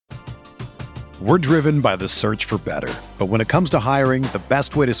We're driven by the search for better. But when it comes to hiring, the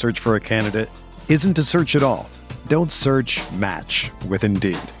best way to search for a candidate isn't to search at all. Don't search, match with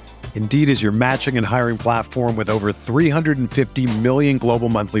Indeed. Indeed is your matching and hiring platform with over 350 million global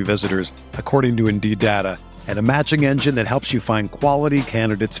monthly visitors, according to Indeed data, and a matching engine that helps you find quality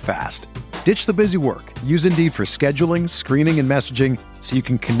candidates fast. Ditch the busy work. Use Indeed for scheduling, screening, and messaging so you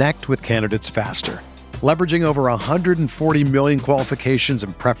can connect with candidates faster. Leveraging over 140 million qualifications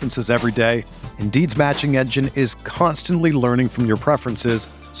and preferences every day, Indeed's matching engine is constantly learning from your preferences,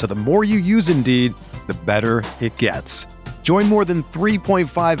 so the more you use Indeed, the better it gets. Join more than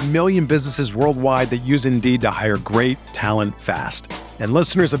 3.5 million businesses worldwide that use Indeed to hire great talent fast. And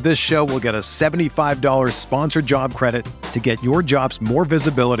listeners of this show will get a $75 sponsored job credit to get your jobs more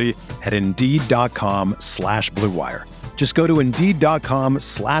visibility at Indeed.com/Blue Wire. Just go to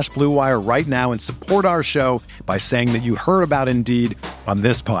Indeed.com/Blue Wire right now and support our show by saying that you heard about Indeed on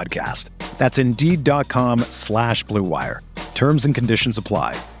this podcast. That's Indeed.com/Blue Wire. Terms and conditions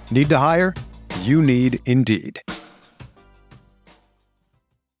apply. Need to hire? You need Indeed.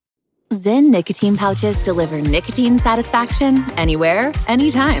 Zyn nicotine pouches deliver nicotine satisfaction anywhere,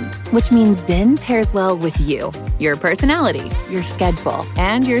 anytime, which means Zyn pairs well with you, your personality, your schedule,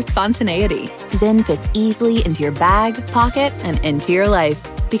 and your spontaneity. Zyn fits easily into your bag, pocket, and into your life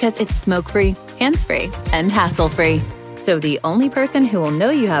because it's smoke-free, hands-free, and hassle-free. So the only person who will know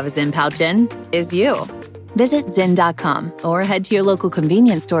you have a Zyn pouch in is you. Visit Zyn.com or head to your local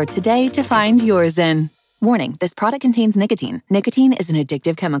convenience store today to find your Zyn. Warning, this product contains nicotine. Nicotine is an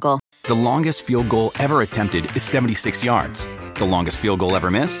addictive chemical. The longest field goal ever attempted is 76 yards. The longest field goal ever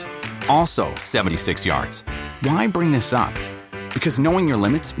missed? Also 76 yards. Why bring this up? Because knowing your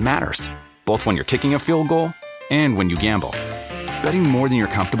limits matters, both when you're kicking a field goal and when you gamble. Betting more than you're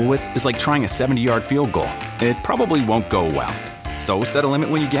comfortable with is like trying a 70-yard field goal. It probably won't go well. So set a limit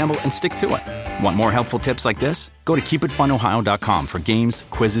when you gamble and stick to it. Want more helpful tips like this? Go to keepitfunohio.com for games,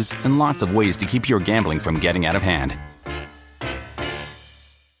 quizzes, and lots of ways to keep your gambling from getting out of hand.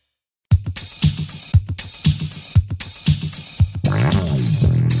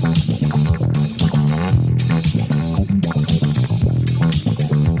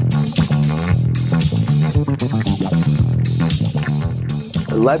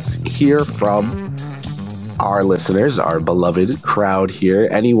 Let's hear from our listeners, our beloved crowd here.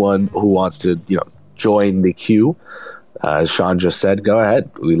 Anyone who wants to, join the queue, as Sean just said, go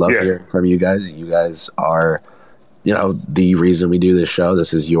ahead. We love hearing from you guys. You guys are, the reason we do this show.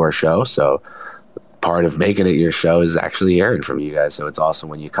 This is your show, so part of making it your show is actually hearing from you guys. So it's awesome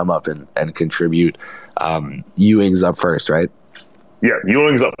when you come up and contribute. Ewing's up first, right? Yeah,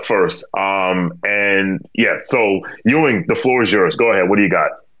 Ewing's up first. So Ewing, the floor is yours. Go ahead. What do you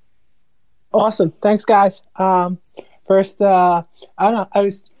got? Awesome. Thanks, guys. First, I don't know. I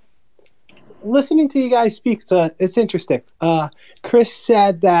was listening to you guys speak. It's interesting. Chris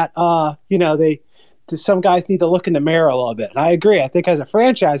said that, some guys need to look in the mirror a little bit. And I agree. I think as a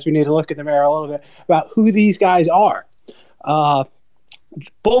franchise, we need to look in the mirror a little bit about who these guys are.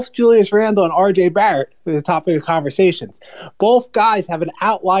 Both Julius Randle and R.J. Barrett are the topic of conversations. Both guys have an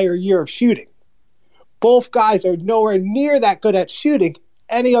outlier year of shooting. Both guys are nowhere near that good at shooting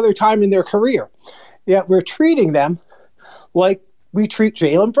any other time in their career. Yet we're treating them like we treat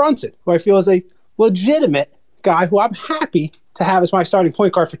Jalen Brunson, who I feel is a legitimate guy who I'm happy to have as my starting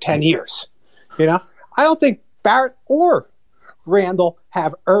point guard for 10 years. I don't think Barrett or Randle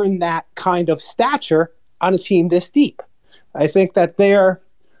have earned that kind of stature on a team this deep. I think that their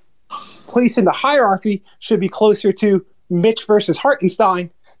place in the hierarchy should be closer to Mitch versus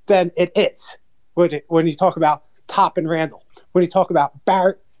Hartenstein than it is when you talk about Top and Randle, when you talk about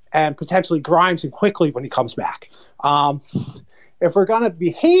Barrett and potentially Grimes and Quickly when he comes back. If we're going to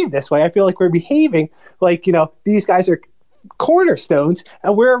behave this way, I feel like we're behaving like, these guys are cornerstones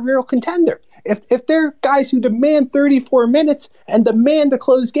and we're a real contender. If they're guys who demand 34 minutes and demand to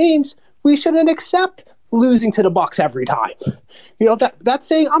close games, we shouldn't accept losing to the Bucks every time. That's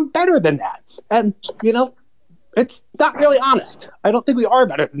saying I'm better than that. And, it's not really honest. I don't think we are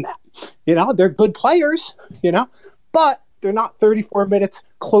better than that. They're good players, but they're not 34 minutes,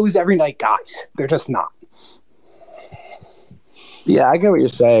 close every night guys. They're just not. Yeah, I get what you're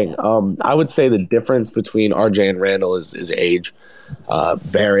saying. I would say the difference between RJ and Randle is age.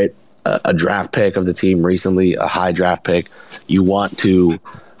 Barrett, a draft pick of the team recently, a high draft pick. You want to,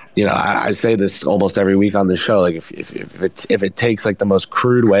 I say this almost every week on the show. Like if it takes like the most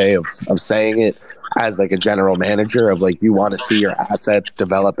crude way of saying it as like a general manager of like you want to see your assets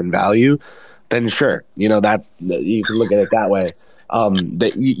develop in value, then sure, that's you can look at it that way.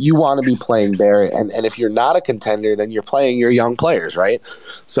 that you want to be playing Barrett. And if you're not a contender, then you're playing your young players, right?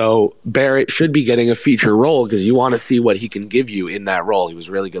 So Barrett should be getting a feature role because you want to see what he can give you in that role. He was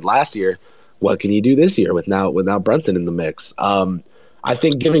really good last year. What can you do this year with now Brunson in the mix? I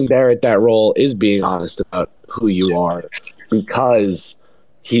think giving Barrett that role is being honest about who you are because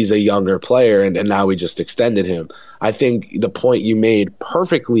he's a younger player and now we just extended him. I think the point you made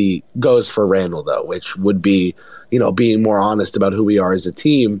perfectly goes for Randall, though, which would be, being more honest about who we are as a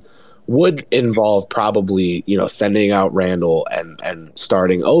team would involve probably, sending out Randall and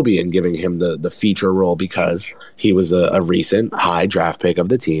starting Obi and giving him the feature role because he was a recent high draft pick of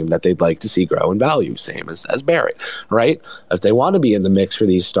the team that they'd like to see grow in value, same as Barrett, right? If they want to be in the mix for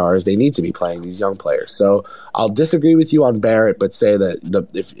these stars, they need to be playing these young players. So I'll disagree with you on Barrett, but say that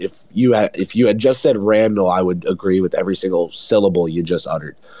if you had just said Randall, I would agree with every single syllable you just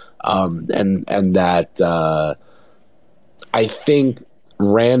uttered, and that I think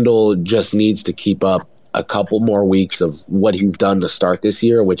Randall just needs to keep up a couple more weeks of what he's done to start this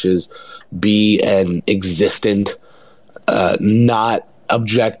year, which is be an existent, not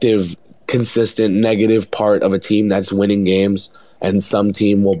objective, consistent, negative part of a team that's winning games, and some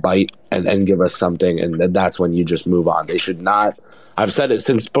team will bite and give us something, and that's when you just move on. They should not – I've said it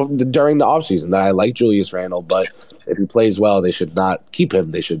since during the offseason that I like Julius Randle, but if he plays well, they should not keep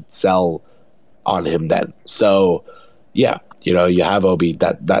him. They should sell on him then. So, yeah. You have Obi,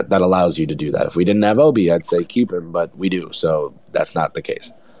 that allows you to do that. If we didn't have Obi, I'd say keep him, but we do, so that's not the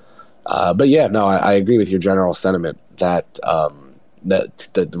case. But yeah, no, I agree with your general sentiment that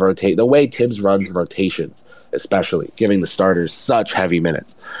the way Tibbs runs rotations, especially giving the starters such heavy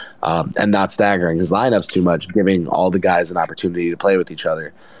minutes and not staggering his lineups too much, giving all the guys an opportunity to play with each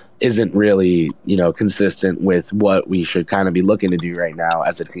other, isn't really consistent with what we should kind of be looking to do right now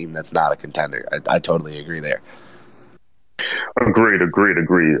as a team that's not a contender. I totally agree there. Agreed. I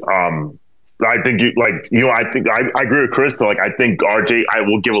think I agree with Chris. I think RJ, I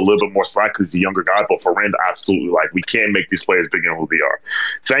will give a little bit more slack because he's a younger guy, but for Randall, absolutely, we can't make these players bigger than who they are.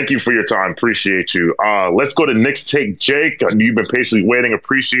 Thank you for your time. Appreciate you. Let's go to Knicks Take Jake. You've been patiently waiting.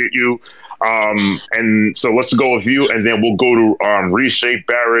 Appreciate you. And so let's go with you, and then we'll go to Reshape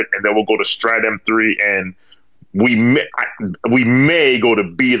Barrett, and then we'll go to Strat M3, and we may go to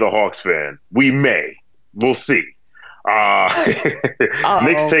Be the Hawks fan. We may. We'll see.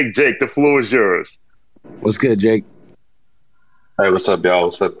 Knicks Take Jake. The floor is yours. What's good, Jake? Hey, what's up, y'all?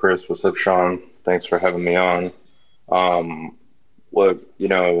 What's up, Chris? What's up, Sean? Thanks for having me on. Look,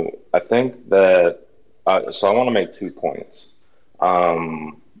 I think that so I want to make 2 points.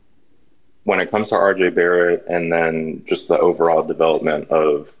 When it comes to RJ Barrett and then just the overall development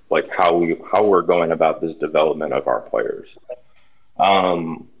of how we're going about this development of our players.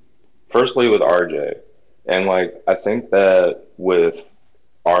 Firstly, with RJ. And I think that with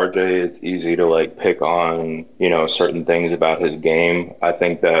RJ, it's easy to pick on, certain things about his game. I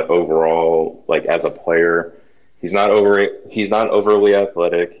think that overall, as a player, he's not overly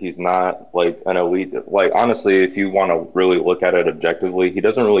athletic. He's not an elite. Honestly, if you want to really look at it objectively, he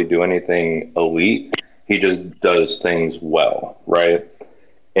doesn't really do anything elite. He just does things well, right?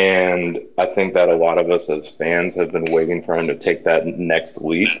 And I think that a lot of us as fans have been waiting for him to take that next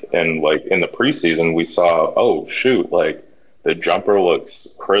leap. And in the preseason, we saw, oh shoot, the jumper looks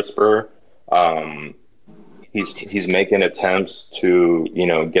crisper. He's making attempts to,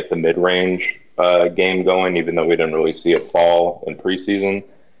 get the mid-range game going, even though we didn't really see it fall in preseason.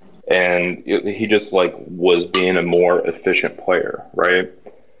 And he just was being a more efficient player, right?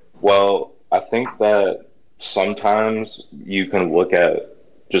 Well, I think that sometimes you can look at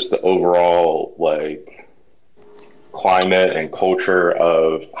just the overall climate and culture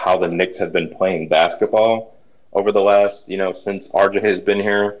of how the Knicks have been playing basketball over the last, since RJ has been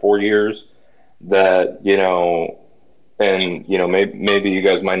here 4 years, that, and, maybe you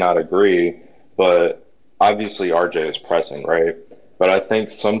guys might not agree, but obviously RJ is pressing, right? But I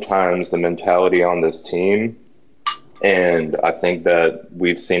think sometimes the mentality on this team, and I think that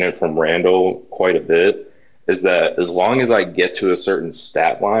we've seen it from Randall quite a bit, is that as long as I get to a certain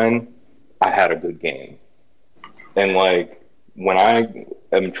stat line, I had a good game. And when I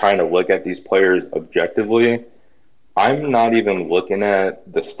am trying to look at these players objectively, I'm not even looking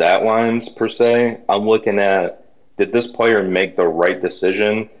at the stat lines per se. I'm looking at, did this player make the right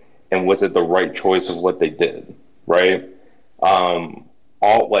decision, and was it the right choice of what they did, right?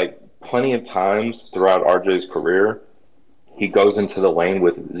 Plenty of times throughout RJ's career, he goes into the lane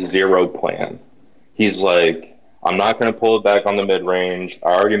with zero plan. He's I'm not going to pull it back on the mid-range. I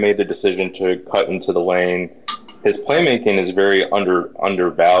already made the decision to cut into the lane. his playmaking is very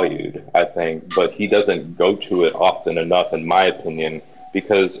undervalued, I think, but he doesn't go to it often enough, in my opinion.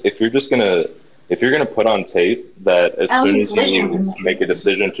 Because if you're gonna put on tape that as soon as you make a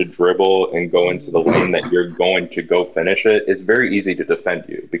decision to dribble and go into the lane that you're going to go finish it, it's very easy to defend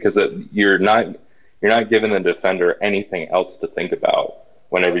you because you're not giving the defender anything else to think about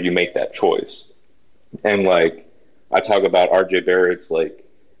whenever you make that choice. And like I talk about RJ Barrett's like,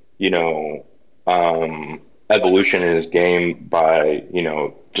 evolution in his game by,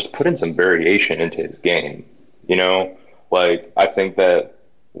 just putting some variation into his game. Like I think that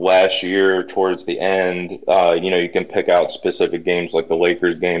last year towards the end, you can pick out specific games like the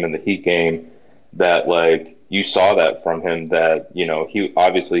Lakers game and the Heat game that like you saw that from him that,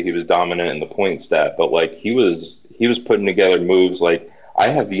 he was dominant in the point stat, but like he was putting together moves. Like I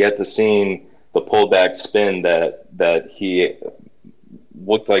have yet to seen the pullback spin that he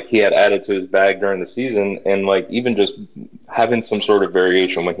looked like he had added to his bag during the season, and like even just having some sort of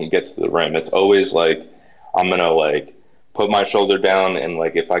variation when he gets to the rim. It's always like I'm gonna like put my shoulder down, and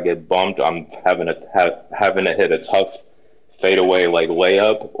like if I get bumped, I'm having to hit a tough fadeaway like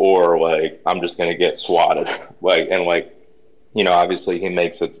layup, or like I'm just gonna get swatted. Obviously he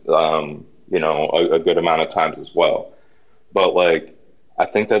makes it a good amount of times as well. But like I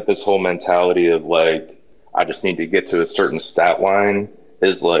think that this whole mentality of like I just need to get to a certain stat line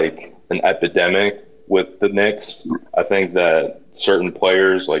is like an epidemic with the Knicks. I think that certain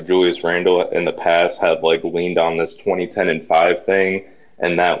players like Julius Randle in the past have like leaned on this 20, 10, and 5 thing,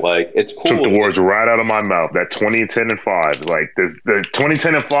 and that like it's cool. Took the words right out of my mouth. That 20, 10, and 5. Like the 20,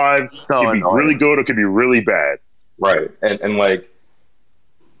 10, and 5 could be really good or could be really bad. Right. And like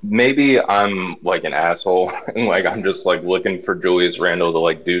maybe I'm like an asshole and like I'm just like looking for Julius Randle to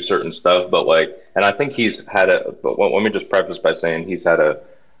like do certain stuff, but like, and I think he's had but let me just preface by saying he's had a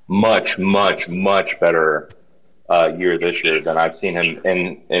much, much, much better year this year than I've seen him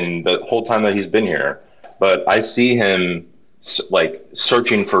in the whole time that he's been here. But I see him like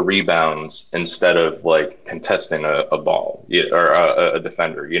searching for rebounds instead of like contesting a ball or a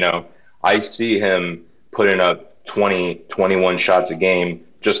defender, I see him putting up 20, 21 shots a game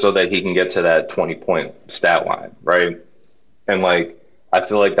just so that he can get to that 20-point stat line, right? And like, I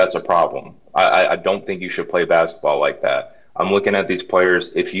feel like that's a problem. I don't think you should play basketball like that. I'm looking at these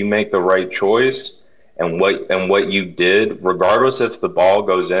players. If you make the right choice and what you did, regardless if the ball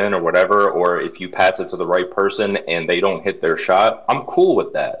goes in or whatever, or if you pass it to the right person and they don't hit their shot, I'm cool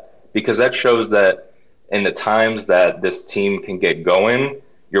with that, because that shows that in the times that this team can get going,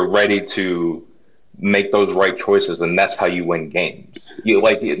 you're ready to make those right choices, and that's how you win games.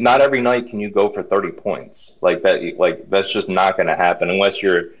 Not every night can you go for 30 points like that. Like that's just not going to happen unless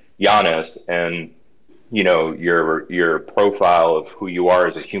you're Giannis and your profile of who you are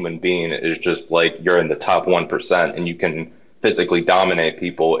as a human being is just like you're in the top 1% and you can physically dominate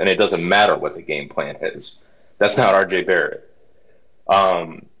people, and it doesn't matter what the game plan is. That's not RJ Barrett.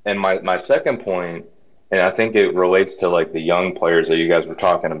 And my second point, and I think it relates to like the young players that you guys were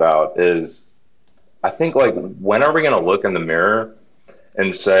talking about, is I think like when are we going to look in the mirror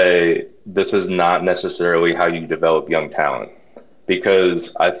and say this is not necessarily how you develop young talent?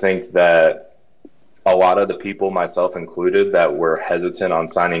 Because I think that a lot of the people, myself included, that were hesitant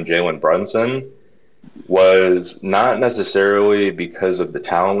on signing Jalen Brunson was not necessarily because of the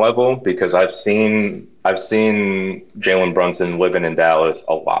talent level, because I've seen Jalen Brunson living in Dallas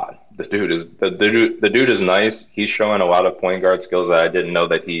a lot. The dude is nice. He's showing a lot of point guard skills that I didn't know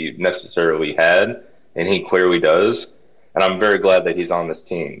that he necessarily had, and he clearly does. And I'm very glad that he's on this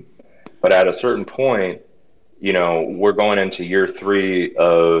team. But at a certain point, we're going into year 3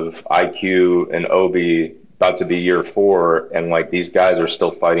 of IQ and Obi, about to be year 4, and like these guys are still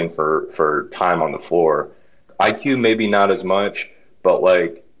fighting for time on the floor. IQ maybe not as much, but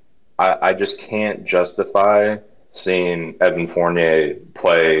like I just can't justify seeing Evan Fournier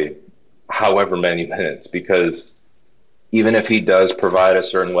play however many minutes, because even if he does provide a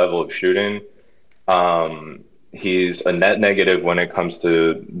certain level of shooting, he's a net negative when it comes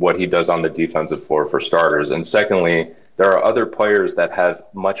to what he does on the defensive floor for starters. And secondly, there are other players that have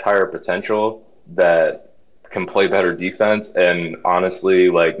much higher potential that can play better defense. And honestly,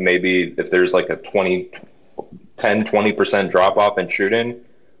 like maybe if there's like a 10-20% drop off in shooting,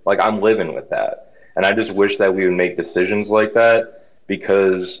 like I'm living with that. And I just wish that we would make decisions like that,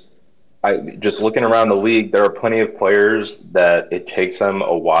 because just looking around the league, there are plenty of players that it takes them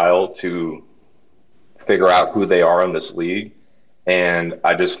a while to figure out who they are in this league. And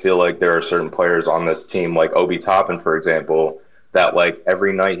I just feel like there are certain players on this team, like Obi Toppin, for example, that like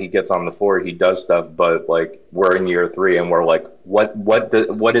every night he gets on the floor, he does stuff, but like we're in year 3 and we're like,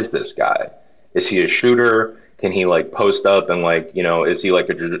 what is this guy? Is he a shooter? Can he like post up and like, you know, is he like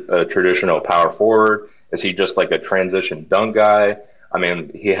a traditional power forward? Is he just like a transition dunk guy? I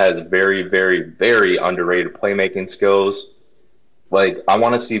mean, he has very, very, very underrated playmaking skills. Like, I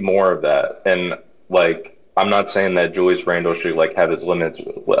want to see more of that. And like, I'm not saying that Julius Randle should like have his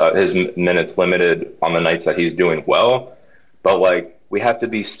minutes limited on the nights that he's doing well, but like we have to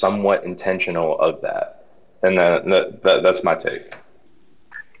be somewhat intentional of that. And that's my take.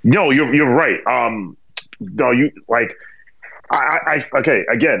 No, you're right. No, you like. Okay.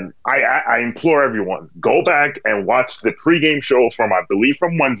 Again, I implore everyone, go back and watch the pregame show from, I believe,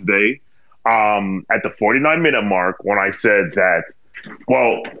 from Wednesday, at the 49-minute mark when I said that.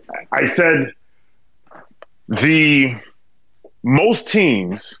 Well, I said the most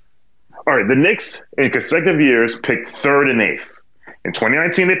teams. All right, the Knicks in consecutive years picked third and eighth. In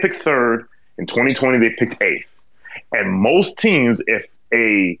 2019, they picked third. In 2020, they picked eighth. And most teams, if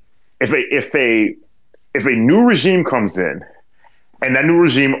a new regime comes in, and that new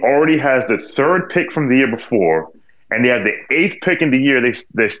regime already has the third pick from the year before, and they have the eighth pick in the year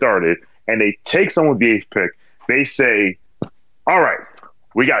they started, and they take someone with the eighth pick, they say, all right,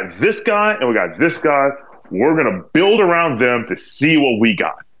 we got this guy and we got this guy. We're going to build around them to see what we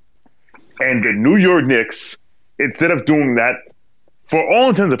got. And the New York Knicks, instead of doing that, for all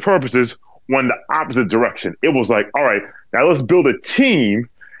intents and purposes, went the opposite direction. It was like, all right, now let's build a team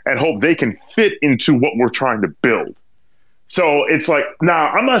and hope they can fit into what we're trying to build. So it's like, now,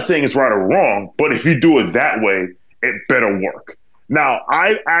 I'm not saying it's right or wrong, but if you do it that way, it better work. Now,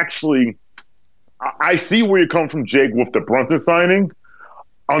 I see where you come from, Jake, with the Brunson signing.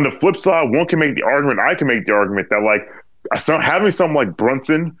 On the flip side, one can make the argument, I can make the argument that like having someone like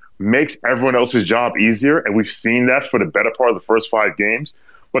Brunson makes everyone else's job easier, and we've seen that for the better part of the first 5 games.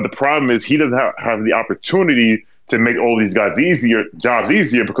 But the problem is he doesn't have the opportunity to make all these guys jobs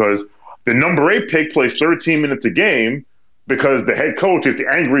easier because the number 8 pick plays 13 minutes a game because the head coach is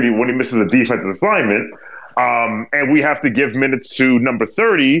angry when he misses a defensive assignment. And we have to give minutes to number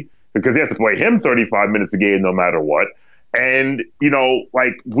 30 because he has to play him 35 minutes a game no matter what. And, you know,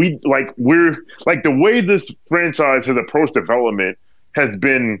 we're the way this franchise has approached development has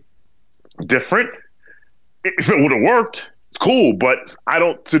been different. If it would have worked, it's cool, but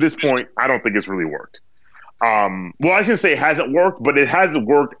to this point, I don't think it's really worked. Well, I shouldn't say it hasn't worked, but it hasn't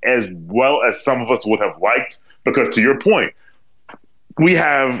worked as well as some of us would have liked because, to your point, we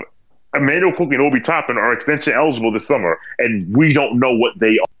have Emmanuel Quickly and Obi Toppin are extension eligible this summer, and we don't know what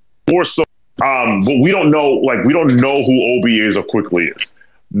they are. Or so, but we don't know who Obi is or Quickly is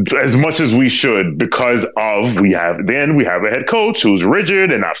as much as we should because we have a head coach who's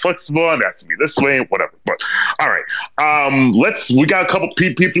rigid and not flexible and has to be this way and whatever. But all right, we got a couple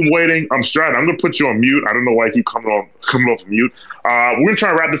people waiting. Stratton, I'm gonna put you on mute. I don't know why I keep coming off mute. We're gonna try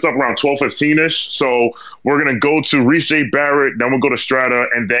and wrap this up around 12:15ish. So we're gonna go to Reese J. Barrett, then we'll go to Strata,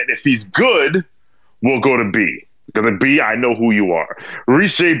 and then if he's good, we'll go to B. Because at B, I know who you are.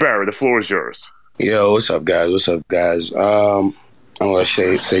 Reese J. Barrett, the floor is yours. Yo, what's up, guys? I want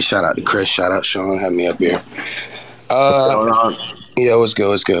to say shout out to Chris, shout out Sean, have me up here. What's going on? Yeah, what's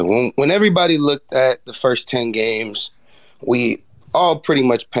good? When everybody looked at the first 10 games, we all pretty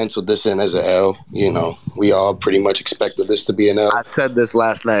much penciled this in as an L. You know, we all pretty much expected this to be an L. I said this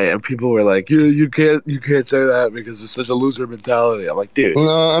last night, and people were like, "Yeah, you can't say that because it's such a loser mentality." I'm like, dude.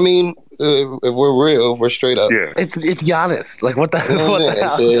 No, I mean, if we're real, if we're straight up. Yeah. It's Giannis. Like, what the hell?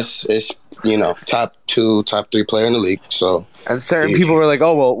 It's you know, top 2, top 3 player in the league. So, and certain people were like,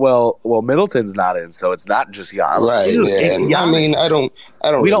 "Oh, well, Middleton's not in, so it's not just Giannis." Right? Dude, yeah. I mean, I don't.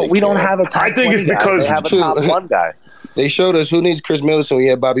 We don't have a top. I think it's because they have a top 1 guy. They showed us who needs Chris Middleton. We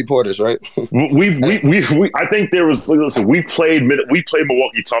had Bobby Portis, right? I think there was. Listen, we played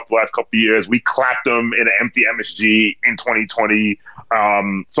Milwaukee tough the last couple of years. We clapped them in an empty MSG in 2020.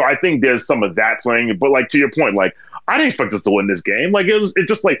 So I think there's some of that playing. But like to your point, like I didn't expect us to win this game. Like it's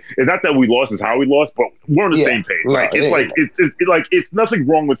just like it's not that we lost, it's how we lost, but we're on the same page. No, like it's nothing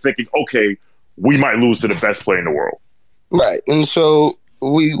wrong with thinking, okay, we might lose to the best player in the world. Right, and so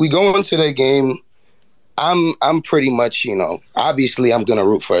we go into that game. I'm pretty much, you know, obviously I'm going to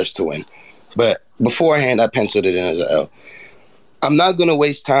root for us to win. But beforehand, I penciled it in as an L. I'm not going to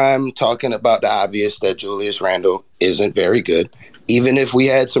waste time talking about the obvious that Julius Randle isn't very good. Even if we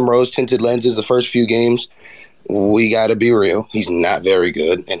had some rose-tinted lenses the first few games, we got to be real. He's not very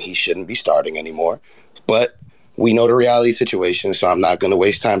good, and he shouldn't be starting anymore. But we know the reality situation, so I'm not going to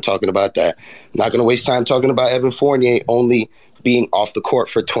waste time talking about that. I'm not going to waste time talking about Evan Fournier only being off the court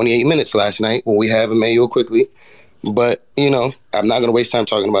for 28 minutes last night when we have Emmanuel Quickly. But, you know, I'm not going to waste time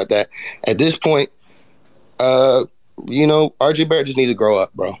talking about that. At this point, you know, RJ Barrett just needs to grow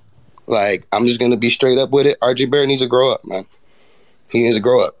up, bro. Like, I'm just going to be straight up with it. RJ Barrett needs to grow up, man. He needs to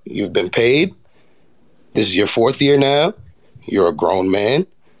grow up. You've been paid. This is your 4th year now. You're a grown man.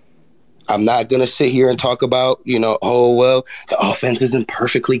 I'm not going to sit here and talk about, oh, well, the offense isn't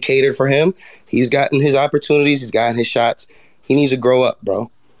perfectly catered for him. He's gotten his opportunities. He's gotten his shots. He needs to grow up, bro.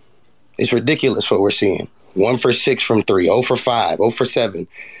 It's ridiculous what we're seeing. 1 for 6 from 3, 0 for 5, 0 for 7,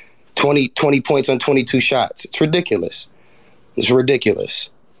 20 points on 22 shots. It's ridiculous. It's ridiculous.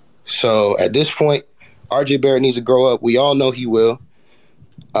 So at this point, RJ Barrett needs to grow up. We all know he will.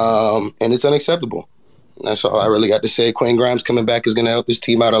 And it's unacceptable. That's all I really got to say. Quentin Grimes coming back is going to help his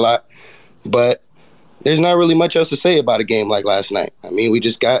team out a lot. But there's not really much else to say about a game like last night. I mean, we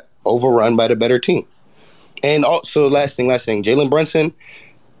just got overrun by the better team. And also, last thing, Jalen Brunson,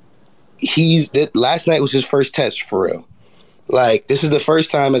 last night was his first test for real. Like, this is the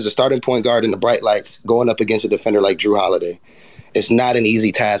first time as a starting point guard in the bright lights going up against a defender like Drew Holiday. It's not an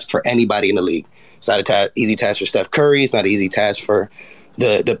easy task for anybody in the league. It's not an easy task for Steph Curry. It's not an easy task for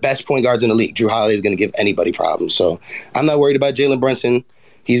the best point guards in the league. Drew Holiday is going to give anybody problems. So I'm not worried about Jalen Brunson.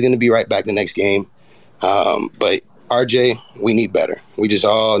 He's going to be right back the next game. But RJ, we need better. We just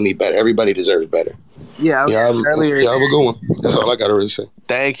all need better. Everybody deserves better. Yeah, earlier. Yeah, have a good one. That's all I got to really say.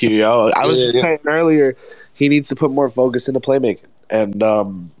 Thank you, yo. I was just saying earlier, he needs to put more focus into playmaking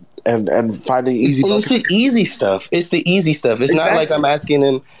and finding easy. It's the easy stuff. It's the easy stuff. It's not like I'm asking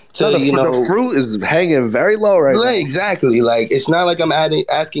him to, the fruit is hanging very low right now. Exactly. Like, it's not like I'm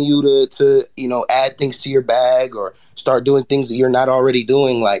asking you to add things to your bag or start doing things that you're not already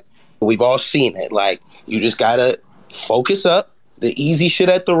doing. Like, we've all seen it. Like, you just gotta focus up. The easy shit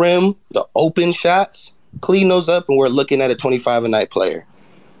at the rim, the open shots, clean those up, and we're looking at a 25-a-night player.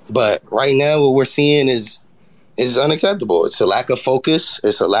 But right now, what we're seeing is unacceptable. It's a lack of focus.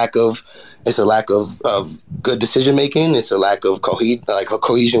 It's a lack of good decision making. It's a lack of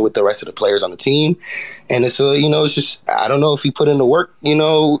cohesion with the rest of the players on the team. And it's just, I don't know if he put in the work,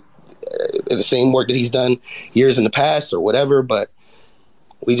 the same work that he's done years in the past or whatever. But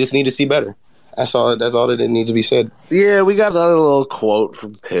we just need to see better. That's all that needs to be said. Yeah, we got another little quote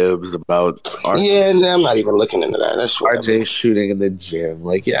from Tibbs about RJ. Yeah, and I'm not even looking into that. That's RJ shooting in the gym.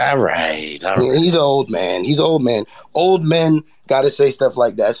 Like, yeah, right. Yeah, he's an old man. Old men got to say stuff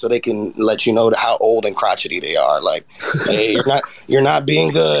like that so they can let you know how old and crotchety they are. Like, hey, you're not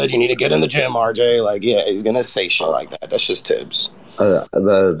being good. You need to get in the gym, RJ. Like, yeah, he's gonna say shit like that. That's just Tibbs.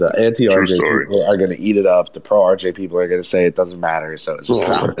 The anti-RJ people are going to eat it up. The pro-RJ people are going to say it doesn't matter. So it's just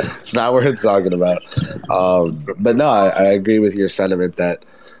it's not worth talking about. But no, I agree with your sentiment that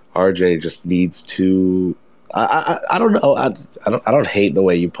RJ just needs to. I don't know. I don't hate the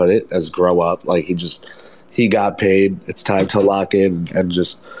way you put it as grow up. Like, he got paid. It's time to lock in and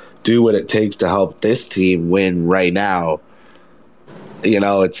just do what it takes to help this team win right now.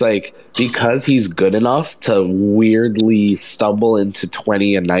 It's like, because he's good enough to weirdly stumble into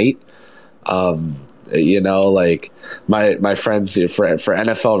 20 a night. Like my friends for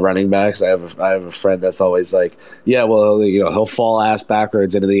NFL running backs, I have a friend that's always like, yeah, well, he'll fall ass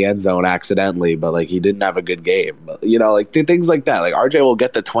backwards into the end zone accidentally, but like, he didn't have a good game. But, like things like that. Like, RJ will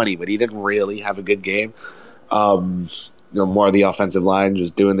get the 20, but he didn't really have a good game. More of the offensive line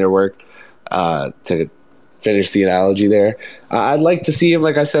just doing their work to finish the analogy there. I'd like to see him,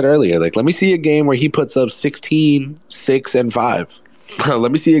 like I said earlier, like, let me see a game where he puts up 16, 6, and 5.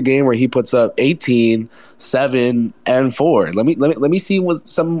 Let me see a game where he puts up 18, 7, and 4. Let me see what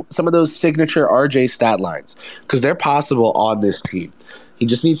some of those signature RJ stat lines, because they're possible on this team. He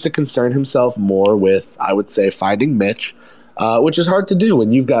just needs to concern himself more with, I would say, finding Mitch, which is hard to do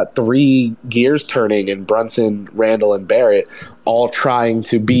when you've got 3 gears turning and Brunson, Randall, and Barrett all trying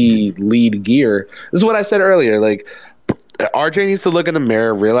to be lead gear. This is what I said earlier. Like, RJ needs to look in the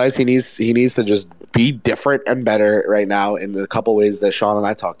mirror, realize he needs to just be different and better right now in the couple ways that Sean and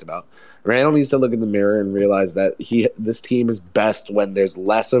I talked about. Randall needs to look in the mirror and realize that this team is best when there's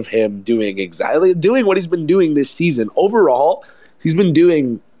less of him doing what he's been doing this season. Overall, he's been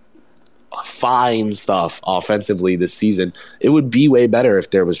doing fine stuff offensively this season. It would be way better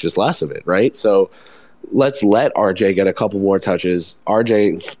if there was just less of it, right? So let's let RJ get a couple more touches.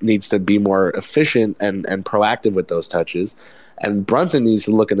 RJ needs to be more efficient and proactive with those touches. And Brunson needs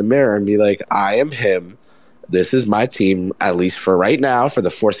to look in the mirror and be like, I am him. This is my team, at least for right now, for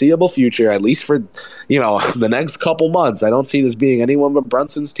the foreseeable future, at least for, the next couple months. I don't see this being anyone but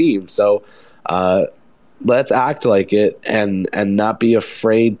Brunson's team. So let's act like it and not be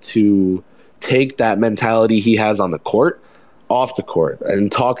afraid to take that mentality he has on the court off the court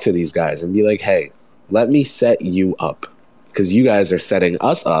and talk to these guys and be like, hey, let me set you up, because you guys are setting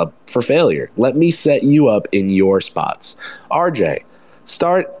us up for failure. Let me set you up in your spots. RJ,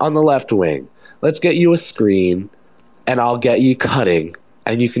 Start on the left wing. Let's get you a screen, and I'll get you cutting,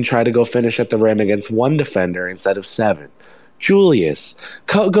 and you can try to go finish at the rim against one defender instead of 7. Julius,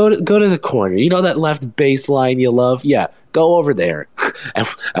 go to the corner. You know that left baseline you love? Yeah, go over there, and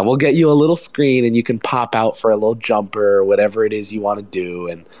we'll get you a little screen, and you can pop out for a little jumper or whatever it is you want to do,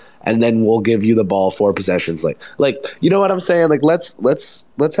 and then we'll give you the ball 4 possessions. Like you know what I'm saying? Like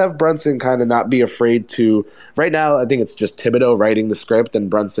let's have Brunson kind of not be afraid to. Right now, I think it's just Thibodeau writing the script and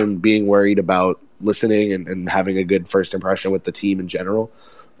Brunson being worried about listening and having a good first impression with the team in general.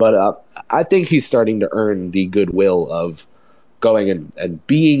 But I think he's starting to earn the goodwill of going and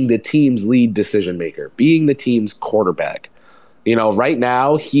being the team's lead decision maker, being the team's quarterback. You know, right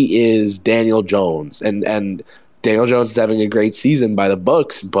now he is Daniel Jones, and Daniel Jones is having a great season by the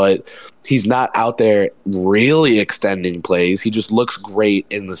books, but he's not out there really extending plays. He just looks great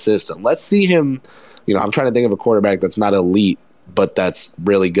in the system. Let's see him. You know, I'm trying to think of a quarterback that's not elite, but that's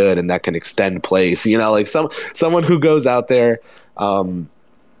really good and that can extend plays. You know, like someone who goes out there,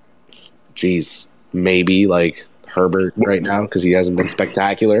 maybe like Herbert right now because he hasn't been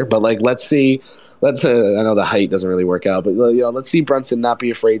spectacular. But like, let's see. I know the height doesn't really work out, but you know, let's see Brunson not be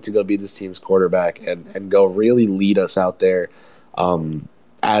afraid to go be this team's quarterback and go really lead us out there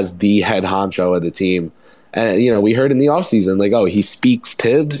as the head honcho of the team. And you know, we heard in the offseason, like, oh, he speaks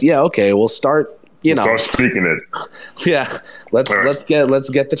Tibbs. Yeah, okay, we'll start. You know, start speaking it. Yeah, let's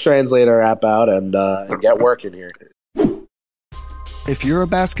get the translator app out and get working here. If you're a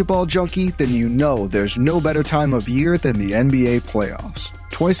basketball junkie, then you know there's no better time of year than the NBA playoffs.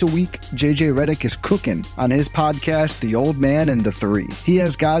 Twice a week, JJ Redick is cooking on his podcast, The Old Man and the Three. He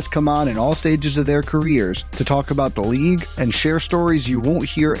has guys come on in all stages of their careers to talk about the league and share stories you won't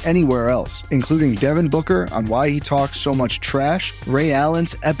hear anywhere else, including Devin Booker on why he talks so much trash, Ray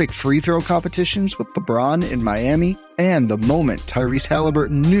Allen's epic free throw competitions with LeBron in Miami, and the moment Tyrese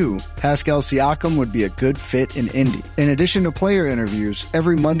Halliburton knew Pascal Siakam would be a good fit in Indy. In addition to player interviews,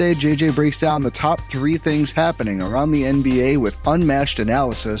 every Monday JJ breaks down the top 3 things happening around the NBA with unmatched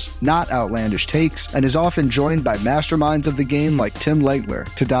analysis, not outlandish takes, and is often joined by masterminds of the game like Tim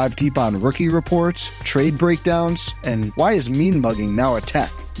Legler to dive deep on rookie reports, trade breakdowns, and why is mean mugging now a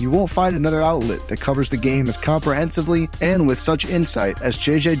tech? You won't find another outlet that covers the game as comprehensively and with such insight as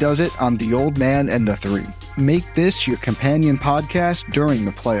JJ does it on The Old Man and the Three. Make this your companion podcast during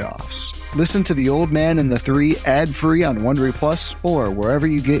the playoffs. Listen to The Old Man and the Three ad-free on Wondery Plus or wherever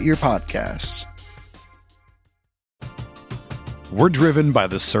you get your podcasts. We're driven by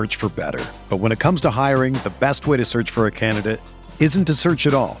the search for better. But when it comes to hiring, the best way to search for a candidate isn't to search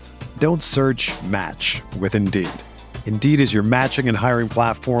at all. Don't search, match with Indeed. Indeed is your matching and hiring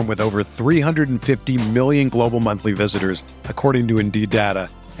platform with over 350 million global monthly visitors, according to Indeed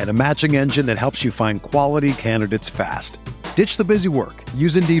data, and a matching engine that helps you find quality candidates fast. Ditch the busy work.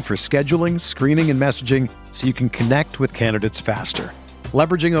 Use Indeed for scheduling, screening, and messaging so you can connect with candidates faster.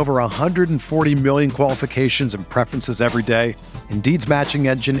 Leveraging over 140 million qualifications and preferences every day, Indeed's matching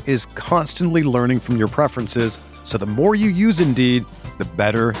engine is constantly learning from your preferences, so the more you use Indeed, the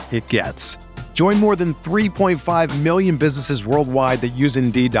better it gets. Join more than 3.5 million businesses worldwide that use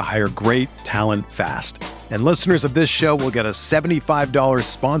Indeed to hire great talent fast. And listeners of this show will get a $75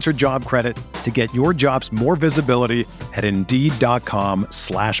 sponsored job credit to get your jobs more visibility at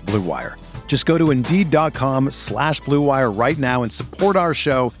Indeed.com/Blue Wire. Just go to Indeed.com/Blue Wire right now and support our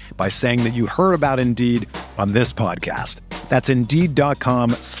show by saying that you heard about Indeed on this podcast. That's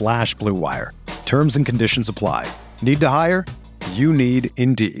Indeed.com/Blue Wire. Terms and conditions apply. Need to hire? You need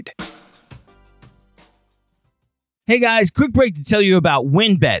Indeed. Hey guys, quick break to tell you about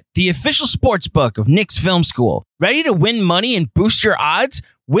WynnBET, the official sports book of Knicks Film School. Ready to win money and boost your odds?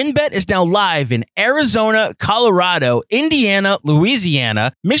 WynnBET is now live in Arizona, Colorado, Indiana,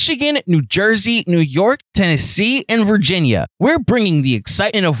 Louisiana, Michigan, New Jersey, New York, Tennessee, and Virginia. We're bringing the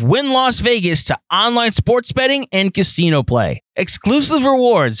excitement of Wynn Las Vegas to online sports betting and casino play. Exclusive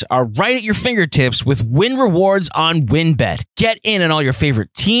rewards are right at your fingertips with Wynn Rewards on WynnBET. Get in on all your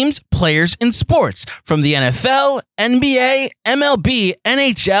favorite teams, players, and sports from the NFL, NBA, MLB,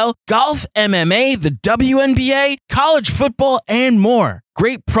 NHL, golf, MMA, the WNBA, college football, and more.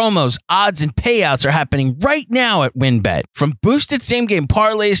 Great promos, odds, and payouts are happening right now at WynnBET. From boosted same-game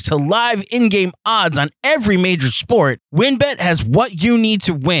parlays to live in-game odds on every major sport, WynnBET has what you need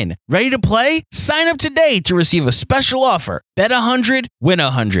to win. Ready to play? Sign up today to receive a special offer. Bet 100, win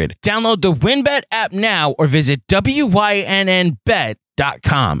 100. Download the WynnBET app now or visit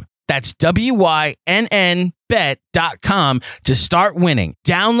WYNNBet.com. That's WYNNBet.com to start winning.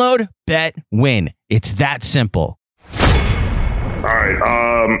 Download, bet, win. It's that simple. All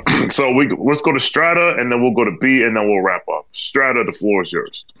right. So let's go to Strata, and then we'll go to B, and then we'll wrap up. Strata, the floor is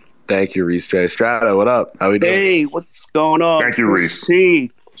yours. Thank you, Reese J. Strata, what up? How we doing? Hey, what's going on? Thank you, Reese.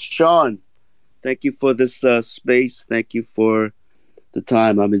 P, Sean, thank you for this space. Thank you for the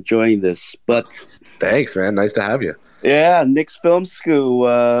time. I'm enjoying this. But thanks, man. Nice to have you. Yeah, Knicks Film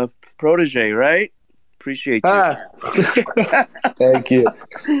School protege, right? Appreciate you. Thank you.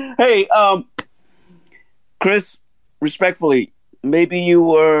 Hey, Chris, respectfully, maybe you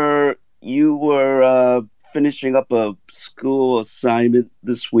were finishing up a school assignment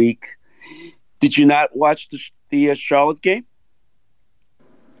this week. Did you not watch the Charlotte game?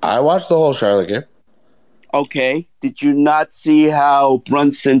 I watched the whole Charlotte game. Okay. Did you not see how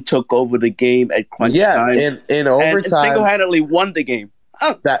Brunson took over the game at crunch time? Yeah, in overtime. And single-handedly won the game.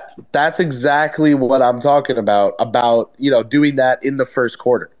 Oh. That's exactly what I'm talking about, doing that in the first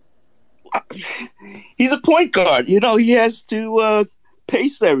quarter. He's a point guard. He has to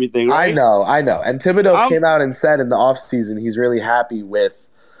pace everything, right? I know. And Thibodeau came out and said in the offseason he's really happy with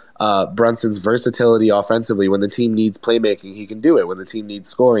Brunson's versatility offensively. When the team needs playmaking, he can do it. When the team needs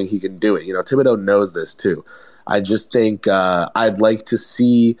scoring, he can do it. Thibodeau knows this too. I just think I'd like to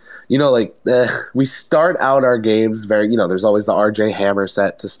see, we start out our games very, there's always the RJ Hammer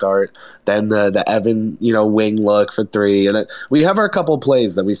set to start, then the Evan, wing look for three. And then we have our couple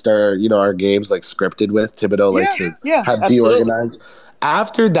plays that we start, our games like scripted with. Thibodeau likes to be organized.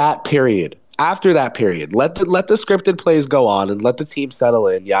 After that period, let the scripted plays go on and let the team settle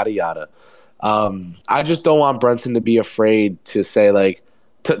in, yada, yada. I just don't want Brunson to be afraid to say,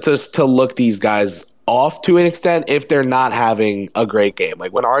 to look these guys off to an extent if they're not having a great game.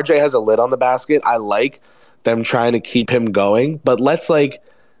 Like when RJ has a lid on the basket, I like them trying to keep him going, but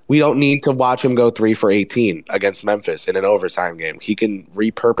we don't need to watch him go 3 for 18 against Memphis in an overtime game. He can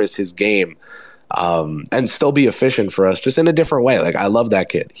repurpose his game and still be efficient for us just in a different way. I love that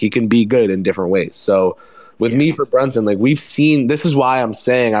kid. He can be good in different ways. So with me for Brunson, we've seen, this is why I'm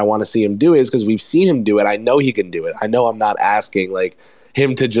saying I want to see him do it, is because we've seen him do it. I know he can do it. I know I'm not asking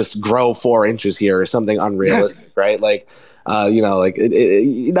him to just grow 4 inches here or something unrealistic, right?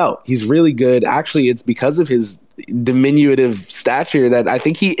 He's really good. Actually, it's because of his diminutive stature that I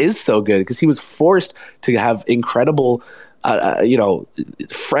think he is so good, because he was forced to have incredible,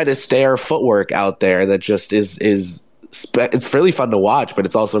 Fred Astaire footwork out there that just it's really fun to watch, but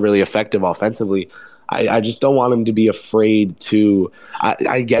it's also really effective offensively. I just don't want him to be afraid to.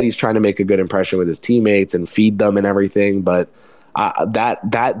 I get he's trying to make a good impression with his teammates and feed them and everything, but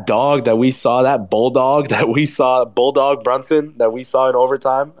that dog that we saw, that bulldog Brunson that we saw in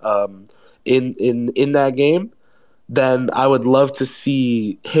overtime in that game, then I would love to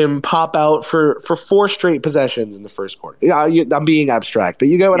see him pop out for 4 straight possessions in the first quarter. I'm being abstract, but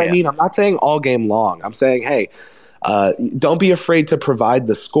you get what I mean. I'm not saying all game long. I'm saying, hey, don't be afraid to provide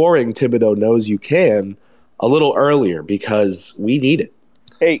the scoring Thibodeau knows you can a little earlier, because we need it.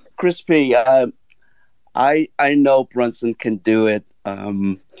 Hey, Chris P., I know Brunson can do it.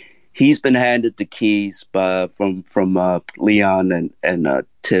 He's been handed the keys from Leon and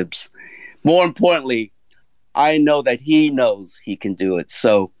Tibbs. More importantly, I know that he knows he can do it.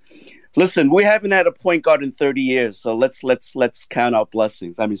 So, listen, we haven't had a point guard in 30 years, so let's count our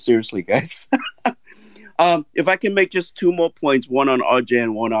blessings. I mean, seriously, guys. If I can make just 2 more points, one on RJ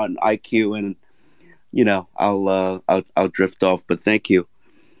and one on IQ, and I'll drift off. But thank you.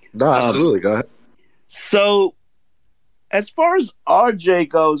 No, absolutely. Go ahead. So, as far as RJ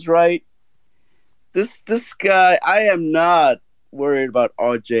goes, right, this guy, I am not worried about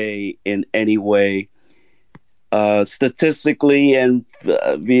RJ in any way. Statistically and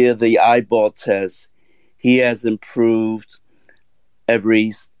via the eyeball test, he has improved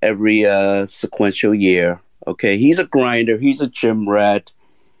every sequential year. Okay, he's a grinder. He's a gym rat.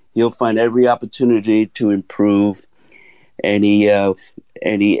 He'll find every opportunity to improve any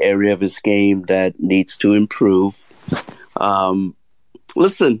area of his game that needs to improve.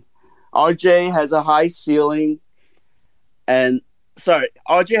 Listen, RJ has a high ceiling,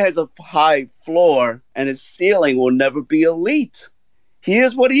 RJ has a high floor, and his ceiling will never be elite. He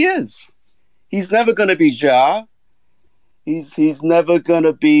is what he is. He's never going to be Ja. He's never going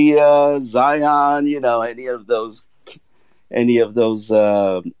to be Zion. Any of those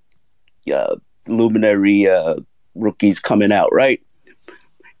luminary rookies coming out, right?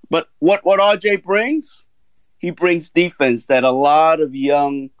 But what RJ brings? He brings defense that a lot of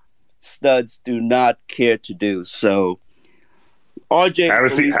young studs do not care to do. So RJ haven't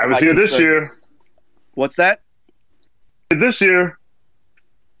seen it this year. What's that? This year.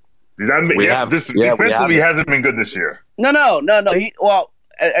 Defensively hasn't been good this year. No.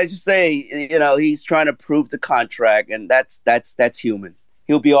 as you say, he's trying to prove the contract, and that's human.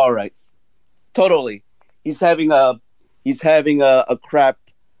 He'll be all right. Totally. He's having a crap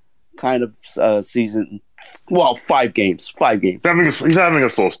kind of season. Well, 5 games. He's having a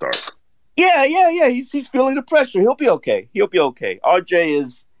slow start. Yeah. He's feeling the pressure. He'll be okay. RJ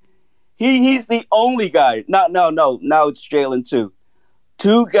is he's the only guy. No. Now it's Jalen too.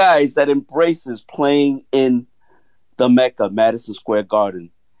 2 guys that embraces playing in the Mecca, Madison Square Garden.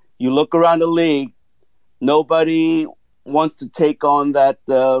 You look around the league, nobody wants to take on that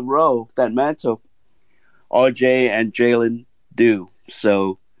role, that mantle. RJ and Jalen do.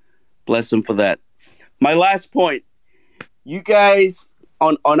 So bless them for that. My last point, you guys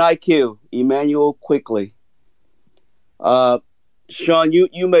on IQ, Emmanuel Quickly. Sean,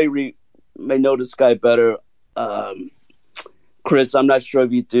 you may know this guy better. Chris, I'm not sure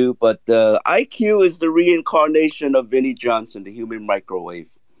if you do, but IQ is the reincarnation of Vinnie Johnson, the human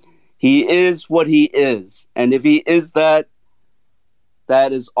microwave. He is what he is. And if he is that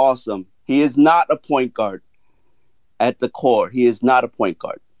is awesome. He is not a point guard at the core. He is not a point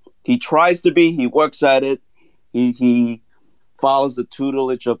guard. He tries to be. He works at it. He follows the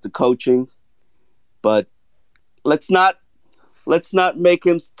tutelage of the coaching. But let's not make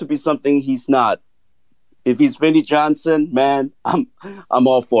him to be something he's not. If he's Vinnie Johnson, man, I'm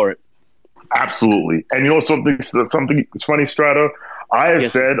all for it. Absolutely. And you know something funny, Strata? I have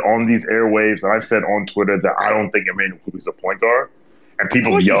said on these airwaves, and I've said on Twitter that I don't think Emmanuel Quickly's a point guard. And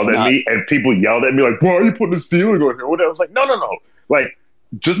people yelled at me, like, why are you putting the ceiling on here? Whatever. I was like, no. Like,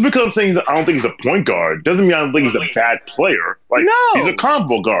 just because I'm saying I don't think he's a point guard doesn't mean I don't think he's a bad player. Like, he's a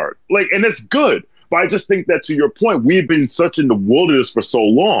combo guard. Like, and it's good. But I just think that, to your point, we've been such in the wilderness for so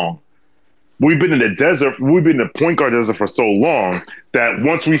long. We've been in the desert. We've been in the point guard desert for so long that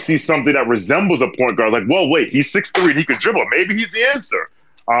once we see something that resembles a point guard, like, well, wait, he's 6'3" and he can dribble. Maybe he's the answer.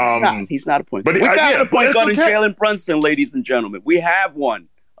 He's not a point guard. We got a point guard in Jalen Brunson, ladies and gentlemen. We have one.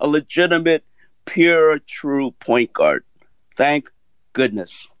 A legitimate, pure, true point guard. Thank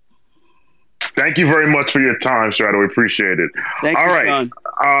goodness. Thank you very much for your time, Shadow. We appreciate it. Thank you, Sean.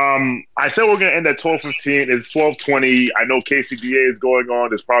 I said we're going to end at 12:15. It's 12:20. I know KCDA is going on.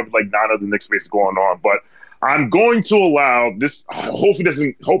 There's probably like 9 other Knicks spaces going on, but I'm going to allow this.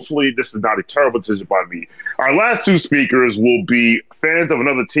 Hopefully, this is not a terrible decision by me. Our last 2 speakers will be fans of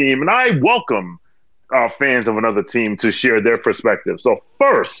another team, and I welcome fans of another team to share their perspective. So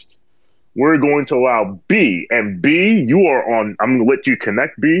first, we're going to allow B. And B, you are on. I'm going to let you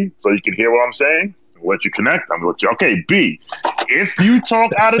connect, B, so you can hear what I'm saying. I'll let you connect. I'm going to let you. Okay, B, if you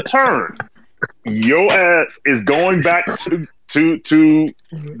talk out of turn, your ass is going back to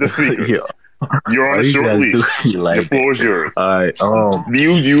the speakers. Yeah. You're on a short leash. The floor is yours. All right.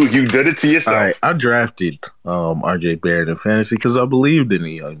 You did it to yourself. All right. I drafted RJ Barrett in fantasy because I believed in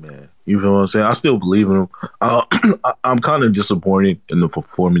the young man. You feel what I'm saying? I still believe in him. I'm kind of disappointed in the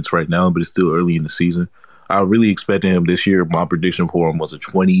performance right now, but it's still early in the season. I really expected him this year. My prediction for him was a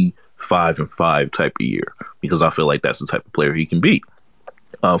 25-5 type of year because I feel like that's the type of player he can be.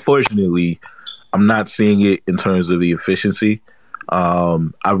 Fortunately, I'm not seeing it in terms of the efficiency.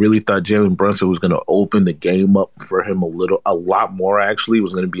 I really thought Jalen Brunson was going to open the game up for him a lot more. Actually,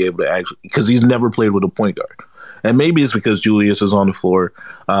 was going to be able to because he's never played with a point guard, and maybe it's because Julius is on the floor.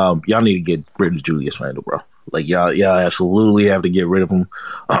 Y'all need to get rid of Julius Randle, bro. Like y'all absolutely have to get rid of him.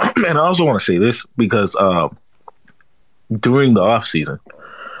 And I also want to say this because during the offseason,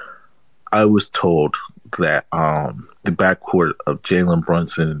 I was told that the backcourt of Jalen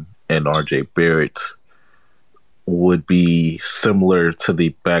Brunson and RJ Barrett would be similar to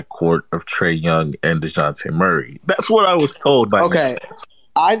the backcourt of Trae Young and DeJounte Murray. That's what I was told by Knicks fans.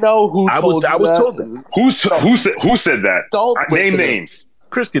 I know who told I was told that. Who said that? Don't name names.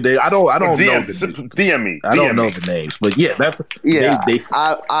 Chris Cadet. I don't know the DM me. I don't know the names, but yeah, that's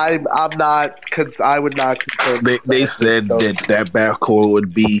I'm not. I would not concern. They said that backcourt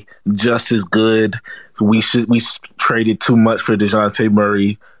would be just as good. We traded too much for DeJounte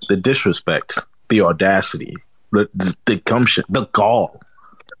Murray. The disrespect, the audacity. The gumption, the gall.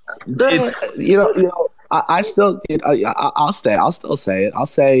 It's I still I'll still say it. I'll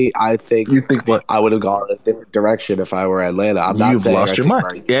say I think you think what I would have gone a different direction if I were Atlanta. I'm not. You've lost your mind.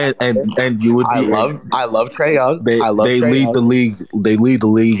 Right. Yeah, and you would. I love Trae Young. They lead the league. They lead the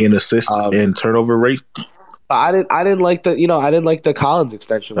league in assists and turnover rate. I didn't like the Collins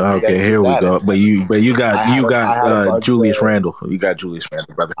extension. Okay, here we go. But you got Julius Randle. You got Julius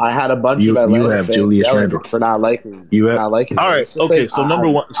Randle, brother. I had a bunch of Atlanta you have fans Julius Randle for not liking. Not liking. All right. Okay. So number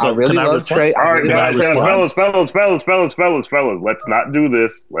one. So I really love Trae. All right, guys, fellas. Let's not do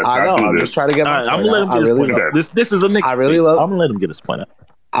this. I'm just trying to get. All right, I'm gonna let him get his point out. This is a Knicks. I'm gonna let him get his point out.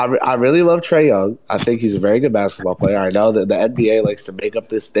 I really love Trae Young. I think he's a very good basketball player. I know that the NBA likes to make up